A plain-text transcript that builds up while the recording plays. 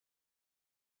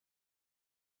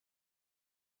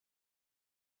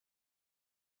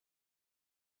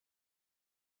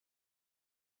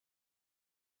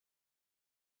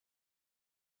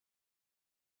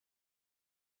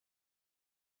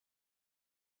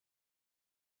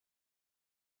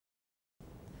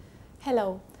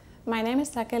Hello, my name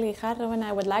is Raquel Guijarro and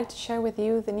I would like to share with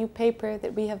you the new paper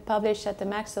that we have published at the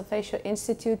Maxillofacial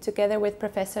Institute together with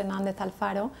Professor Hernández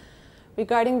Alfaro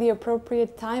regarding the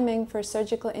appropriate timing for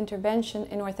surgical intervention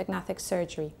in orthognathic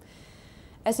surgery.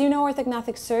 As you know,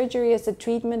 orthognathic surgery is the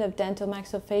treatment of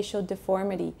dental-maxillofacial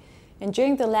deformity, and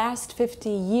during the last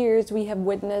 50 years we have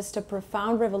witnessed a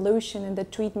profound revolution in the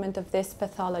treatment of this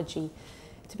pathology.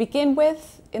 To begin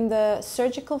with, in the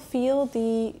surgical field,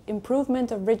 the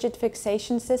improvement of rigid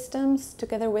fixation systems,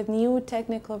 together with new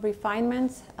technical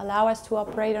refinements, allow us to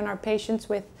operate on our patients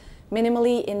with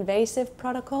minimally invasive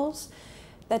protocols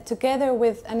that, together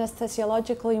with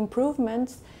anesthesiological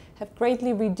improvements, have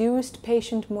greatly reduced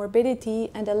patient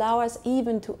morbidity and allow us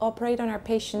even to operate on our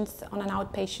patients on an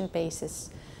outpatient basis.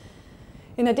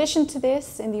 In addition to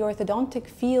this, in the orthodontic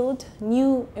field,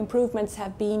 new improvements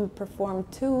have been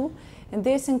performed too, and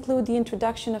this include the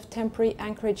introduction of temporary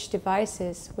anchorage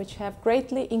devices, which have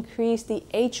greatly increased the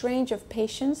age range of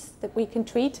patients that we can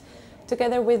treat,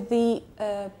 together with the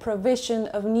provision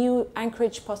of new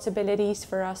anchorage possibilities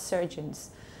for us surgeons.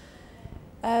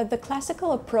 The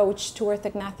classical approach to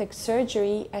orthognathic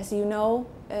surgery, as you know,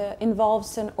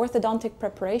 involves an orthodontic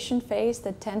preparation phase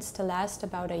that tends to last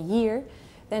about a year.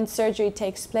 Then surgery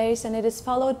takes place, and it is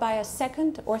followed by a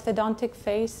second orthodontic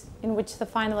phase in which the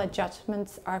final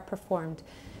adjustments are performed.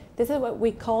 This is what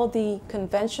we call the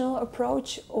conventional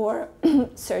approach or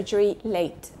surgery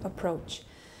late approach.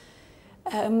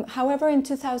 However, in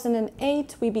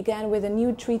 2008, we began with a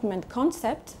new treatment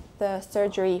concept, the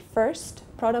surgery first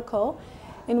protocol,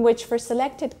 in which for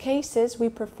selected cases we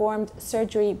performed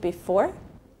surgery before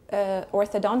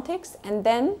orthodontics, and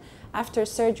then after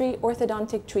surgery,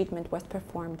 orthodontic treatment was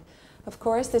performed. Of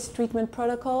course, this treatment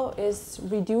protocol is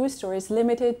reduced or is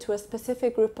limited to a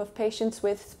specific group of patients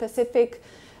with specific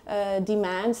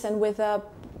demands and with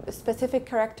specific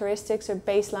characteristics or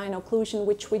baseline occlusion,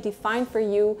 which we define for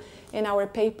you in our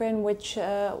paper, and which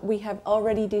we have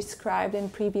already described in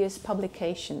previous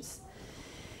publications.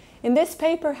 In this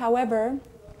paper, however,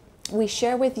 we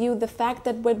share with you the fact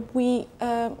that when we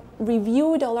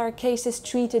reviewed all our cases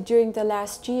treated during the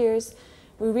last years,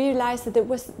 we realized that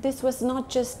this was not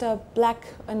just a black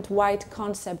and white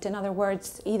concept. In other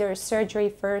words, either surgery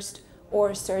first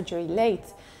or surgery late.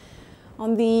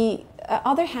 On the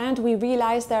other hand, we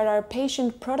realized that our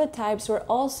patient prototypes were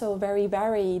also very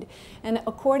varied. And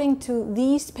according to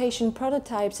these patient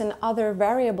prototypes and other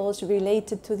variables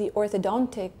related to the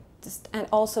orthodontic and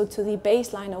also to the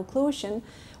baseline occlusion,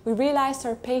 we realized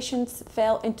our patients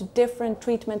fell into different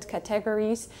treatment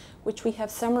categories, which we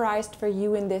have summarized for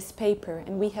you in this paper.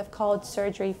 And we have called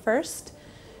surgery first,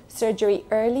 surgery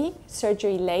early,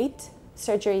 surgery late,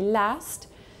 surgery last,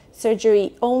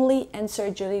 surgery only, and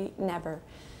surgery never.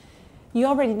 You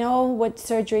already know what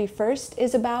surgery first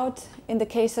is about. In the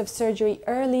case of surgery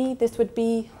early, this would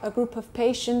be a group of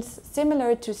patients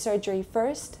similar to surgery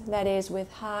first, that is,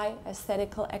 with high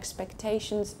aesthetical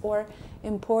expectations or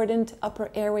important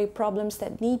upper airway problems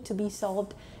that need to be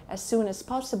solved as soon as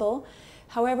possible.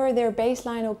 However, their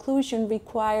baseline occlusion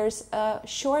requires a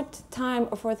short time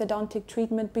of orthodontic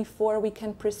treatment before we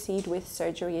can proceed with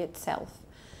surgery itself.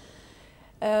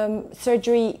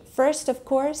 Surgery first, of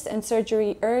course, and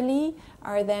surgery early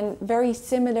are then very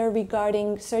similar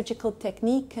regarding surgical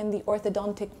technique and the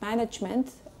orthodontic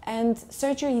management. And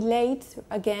surgery late,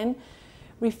 again,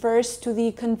 refers to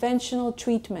the conventional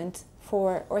treatment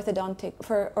for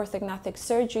orthognathic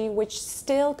surgery, which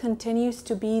still continues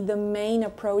to be the main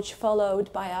approach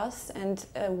followed by us and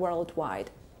worldwide.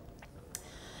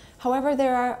 However,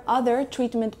 there are other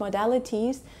treatment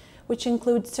modalities which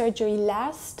include surgery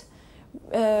last.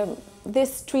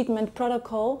 This treatment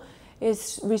protocol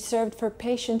is reserved for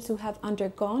patients who have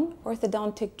undergone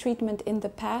orthodontic treatment in the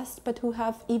past, but who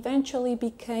have eventually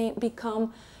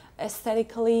become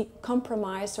aesthetically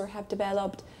compromised or have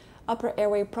developed upper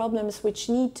airway problems which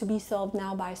need to be solved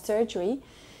now by surgery.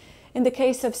 In the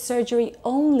case of surgery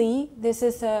only, this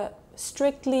is a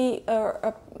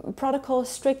protocol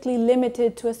strictly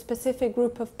limited to a specific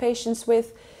group of patients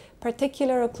with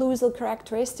particular occlusal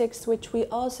characteristics, which we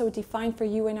also define for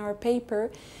you in our paper.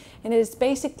 And it is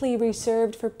basically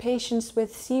reserved for patients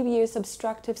with serious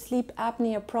obstructive sleep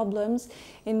apnea problems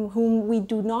in whom we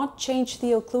do not change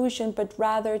the occlusion, but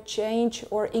rather change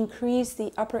or increase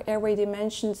the upper airway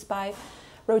dimensions by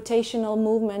rotational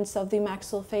movements of the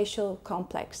maxillofacial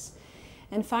complex.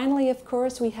 And finally, of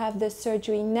course, we have the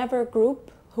surgery never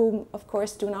group, whom of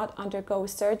course do not undergo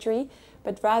surgery,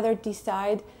 but rather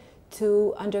decide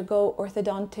to undergo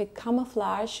orthodontic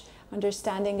camouflage,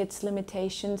 understanding its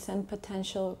limitations and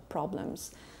potential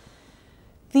problems.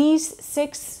 These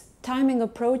 6 timing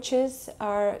approaches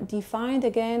are defined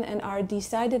again and are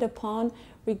decided upon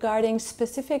regarding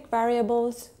specific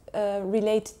variables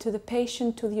related to the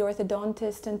patient, to the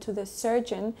orthodontist, and to the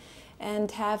surgeon,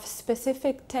 and have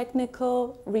specific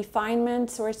technical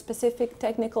refinements or specific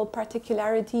technical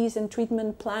particularities and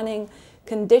treatment planning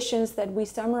conditions that we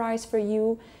summarize for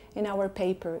you in our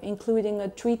paper, including a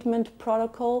treatment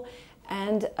protocol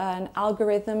and an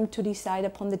algorithm to decide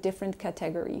upon the different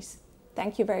categories.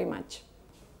 Thank you very much.